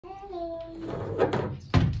Hello.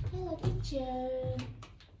 Hello, teacher.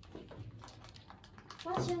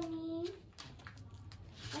 What's your name?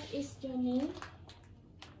 What is your name?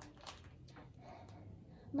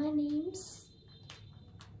 My name's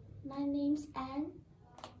An.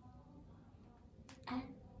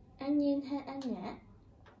 An Nhiên hay An Nhã?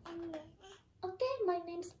 Okay, my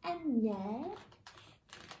name's An Nhã.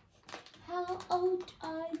 How old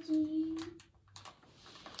are you?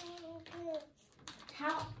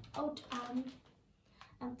 How old am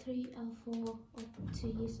I'm 3 or 4 or 2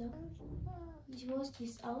 years old. You was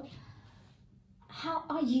years old. How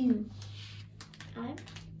are you? I'm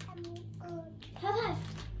old. High five.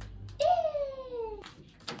 Yay!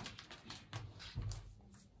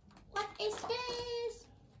 What is this?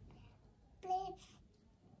 Please.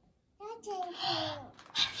 Nothing.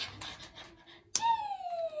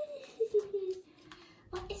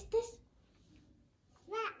 What is this?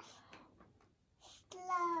 Fast.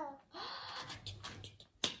 Slow.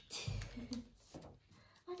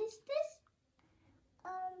 What is this?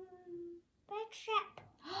 Big ship.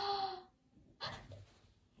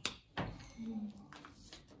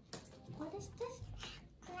 What is this?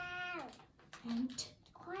 Cloud. And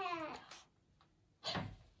Quiet.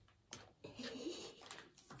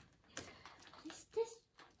 what is this?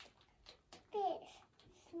 Big.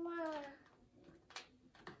 Small.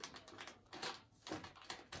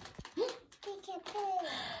 Peekaboo.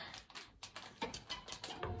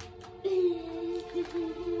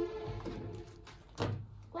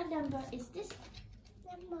 What number is this?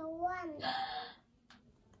 Number 1.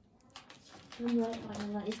 What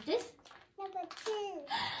number is this? Number 2.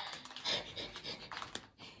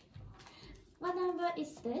 What number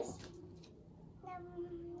is this?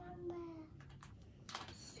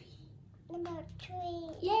 Number 3.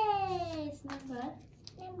 Yes, number.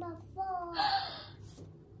 Number 4.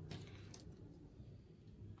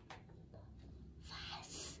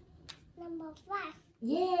 5. Number 5.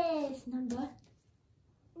 Yes, number.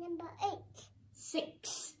 Number 8.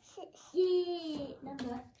 6. 6. Yay,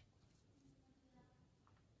 number.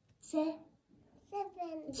 7.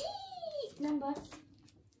 7. Number.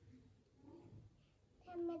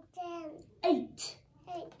 Number 10. 8.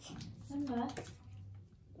 8. Number.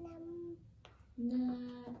 Number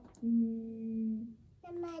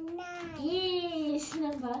 9. Yes,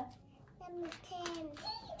 number. Number 10.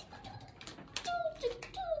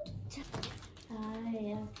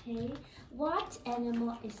 Okay. What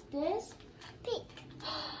animal is this? Pig.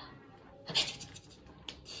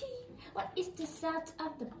 What is the sound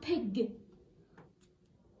of the pig?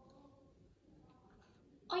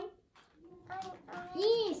 Oink.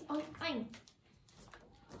 Yes, oink oink.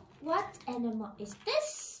 What animal is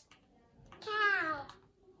this? Cow.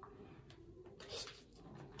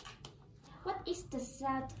 What is the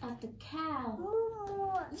sound of the cow?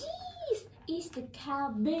 Moo. Yes, is the cow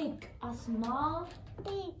big or small?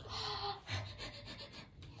 Big.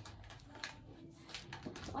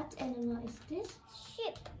 What animal is this?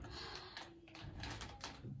 Sheep.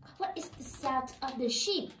 What is the sound of the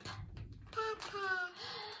sheep? Papa.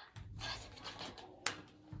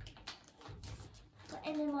 What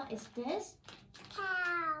animal is this?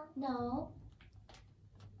 Cow. No.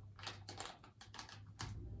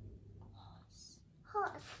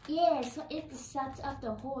 Horse. Yes, what is the sound of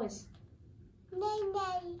the horse?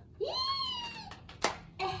 Neigh.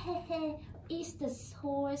 Is the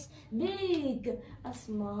horse big or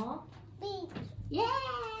small? Big. Yeah.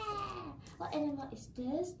 What animal is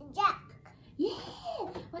this? Duck.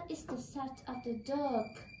 Yeah. What is the sound of the dog?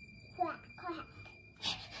 Quack, quack.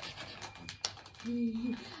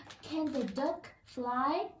 Can the duck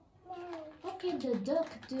fly? No. What can the duck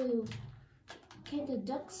do? Can the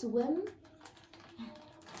duck swim?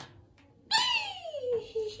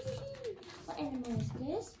 What animal is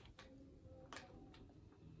this?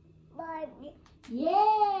 Bird.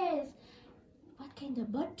 Yes. What can the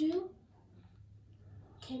bird do?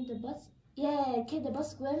 Can the bird? Yeah. Can the bird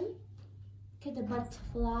swim? Can the bird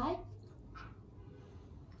fly?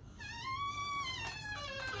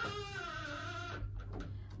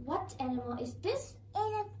 What animal is this?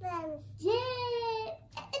 Elephant. Yeah.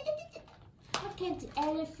 What can the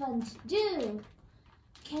elephant do?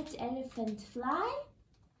 Can the elephant fly?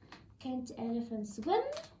 Can the elephant swim?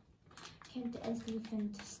 Can the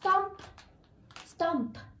elephant stomp?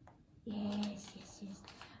 Stomp. Yes, yes, yes.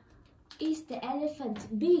 Is the elephant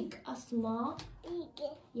big or small? Big.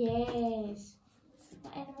 Yes.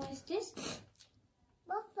 What animal is this?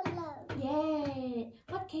 Buffalo. Yeah.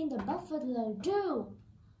 What can the buffalo do?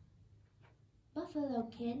 Buffalo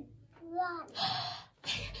can Run.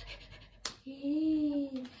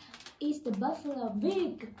 Is the buffalo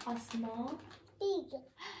big or small? Big.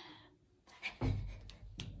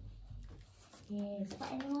 Yes.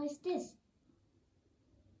 What animal is this?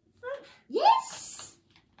 Yes.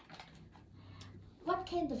 What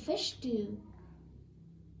can the fish do?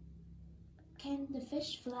 Can the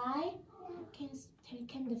fish fly?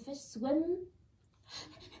 Can the fish swim?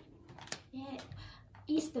 Yeah.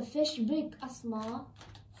 Is the fish big or small?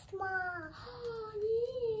 Small. Oh,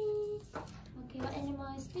 yes. Okay, what animal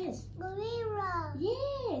is this? Gorilla.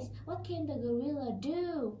 Yes. What can the gorilla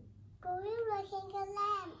do? Gorilla can get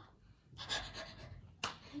lamb.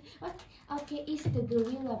 What? Okay, is the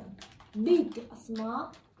gorilla big or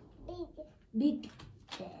small? Big.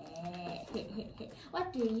 Big.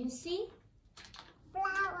 What do you see?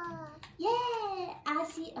 Flower. Yeah, I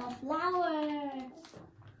see a flower.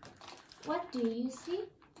 What do you see?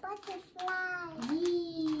 Butterfly.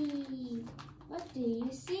 Yee. What do you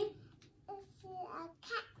see? I see a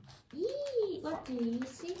cat. Yee. What do you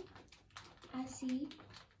see? I see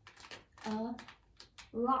a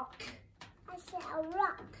rock. I see a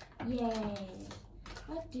rock. Yes.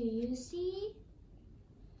 What do you see?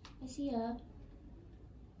 I see a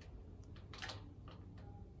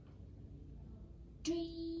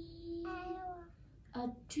tree. A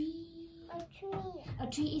tree. A tree. A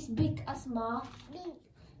tree is big or small? Big.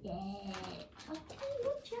 Yeah. Okay,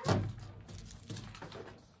 good job.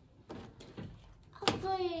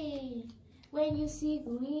 Okay. When you see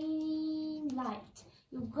green light,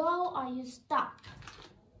 you go or you stop?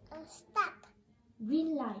 Stop.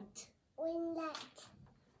 Green light. Green light.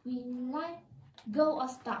 Green light. Go or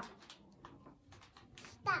stop?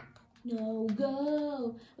 Stop. No,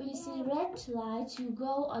 go. When you see red light, you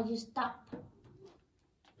go or you stop?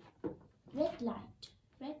 Red light.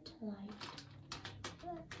 Red light.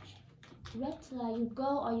 Red light, you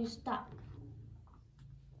go or you stop?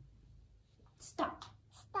 Stop.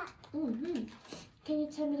 Stop. Can you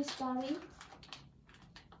tell me the story?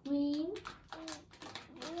 Green,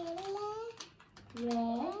 Yellow.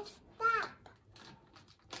 red, Stop.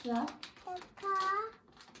 the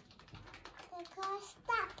The car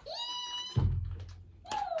stop.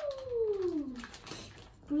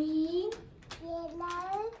 green,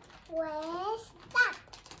 Yellow. Red. Stop.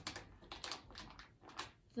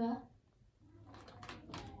 the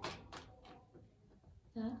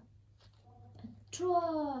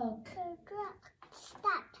truck. The truck.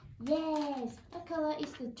 Stop. Yes. What color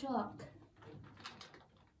is the truck?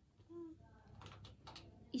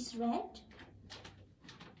 It's red.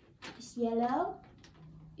 It's yellow.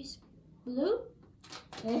 It's blue.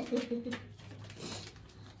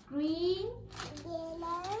 Green.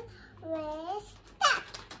 Yellow. Red. Stop.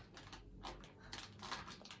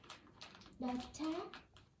 That's it.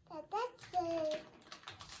 That's it.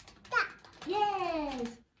 Stop. Yes.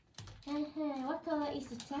 What color is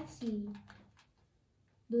the taxi?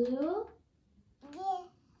 Blue.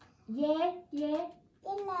 Yeah. Yeah.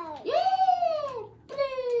 Yellow. Yeah.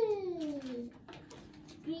 Blue.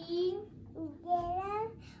 Green.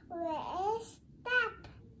 Yellow. Red. Stop.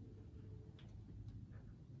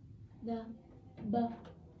 The The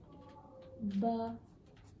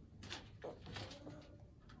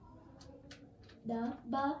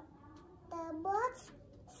bus.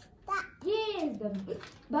 Stop. yes, the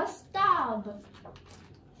bus stop.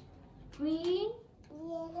 Green.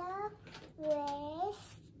 Yellow. Red.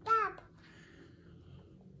 Stop.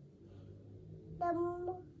 The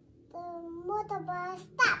motor bus.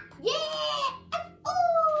 Stop. Yeah.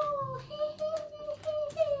 Oh.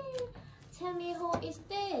 Tell me, who is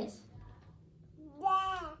this?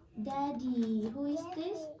 Dad. Daddy. Who is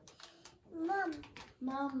this? Mom.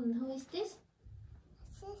 Mom. Who is this?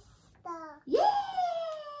 Sister. Yeah.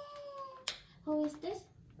 Who is this?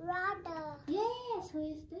 Brother. Yes. Who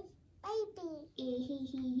is this? Baby.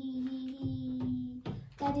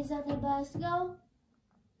 Daddy's on the bus. Go.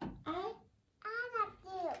 I. I love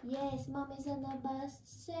you. Yes. Mom is on the bus.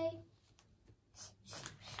 Say.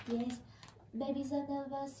 Yes. Baby's on the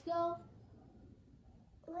bus. Go.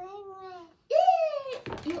 When.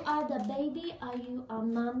 Yeah. You are the baby, or you are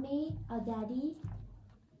mommy or daddy?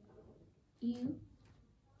 You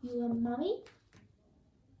are mommy?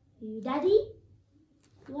 You daddy?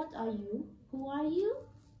 What are you? Who are you?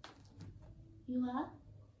 You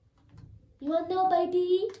are no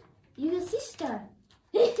baby. You a sister.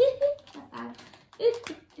 Okay.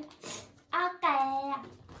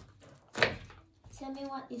 Tell me,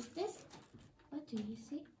 what is this? What do you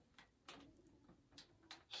see?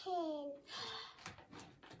 Hand.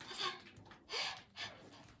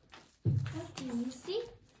 What do you see?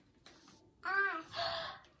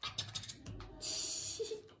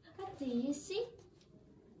 What do you see?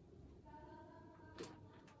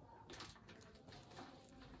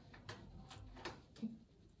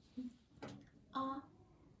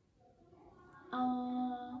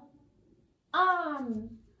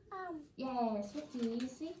 What do you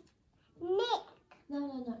see? Neck.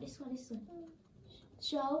 No. This one.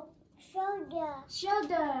 Show. Shoulder.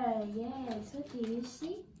 Shoulder. Yes. What do you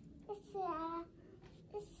see? It's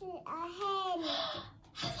a hand.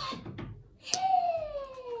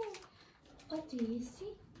 What do you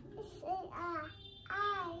see? It's a eye.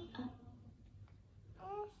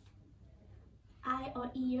 Eye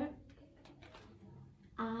or ear?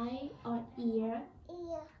 Eye or ear?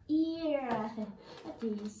 Ear. Ear. What do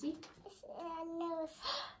you see? It's a nose.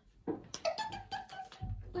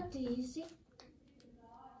 What do you see?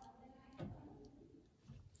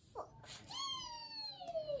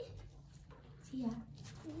 See ya.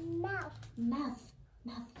 Mouth. Mouth.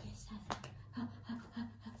 Yes.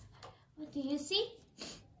 What do you see?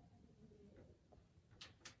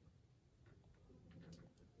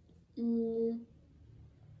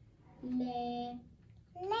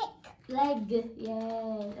 Leg.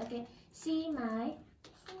 Yes. Okay. See my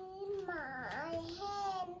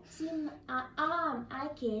hand. See my arm. I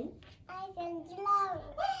can jump.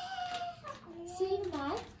 See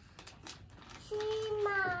my hand.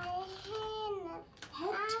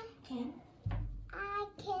 head. I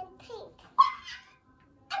can think.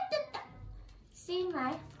 See my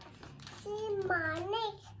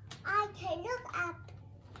neck. I can look up.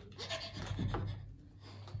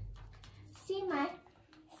 See my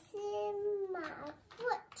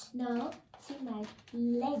foot. no. See my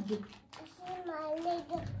leg. See my leg.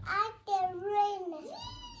 I can run.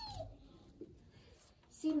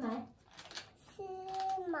 See my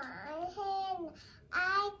hand.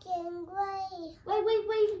 I can wave.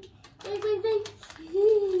 Wait.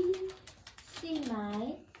 See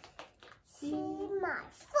my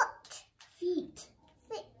foot. feet.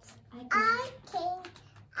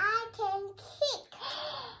 I can kick.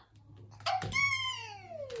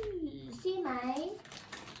 See my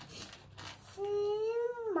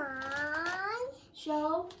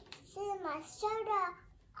show. See my shoulder.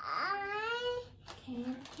 I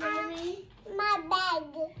Can carry my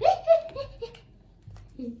bag.